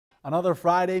Another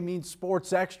Friday means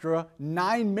Sports Extra.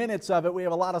 9 minutes of it. We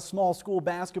have a lot of small school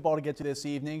basketball to get to this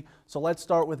evening. So let's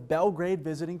start with Belgrade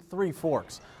visiting Three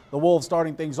Forks. The Wolves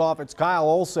starting things off. It's Kyle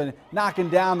Olson knocking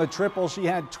down the triple. She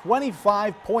had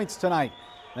 25 points tonight.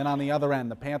 Then on the other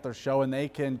end, the Panthers showing they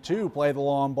can too play the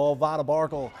long ball. Vada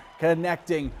Barkle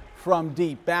connecting from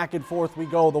deep. Back and forth we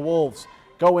go. The Wolves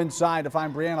go inside to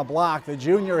find Brianna Block. The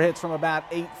junior hits from about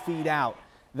 8 feet out.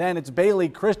 Then it's Bailey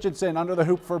Christensen under the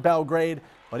hoop for Belgrade,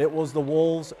 but it was the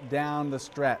Wolves down the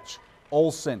stretch.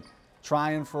 Olson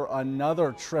trying for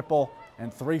another triple,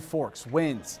 and Three Forks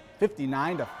wins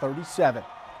 59-37.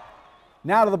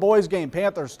 Now to the boys game.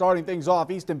 Panthers starting things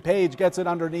off. Easton Page gets it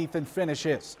underneath and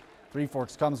finishes. Three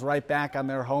Forks comes right back on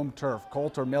their home turf.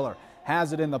 Coulter Miller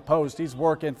has it in the post. He's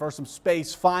working for some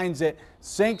space, finds it,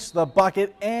 sinks the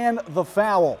bucket and the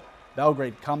foul.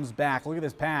 Belgrade comes back. Look at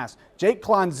this pass. Jake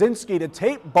Klonzinski to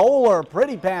Tate Bowler.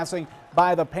 Pretty passing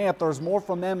by the Panthers. More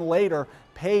from them later.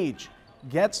 Page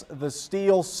gets the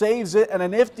steal, saves it, and a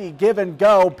nifty give and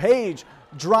go. Page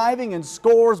driving and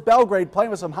scores. Belgrade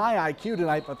playing with some high IQ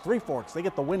tonight, but Three Forks, they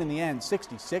get the win in the end,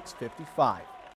 66-55.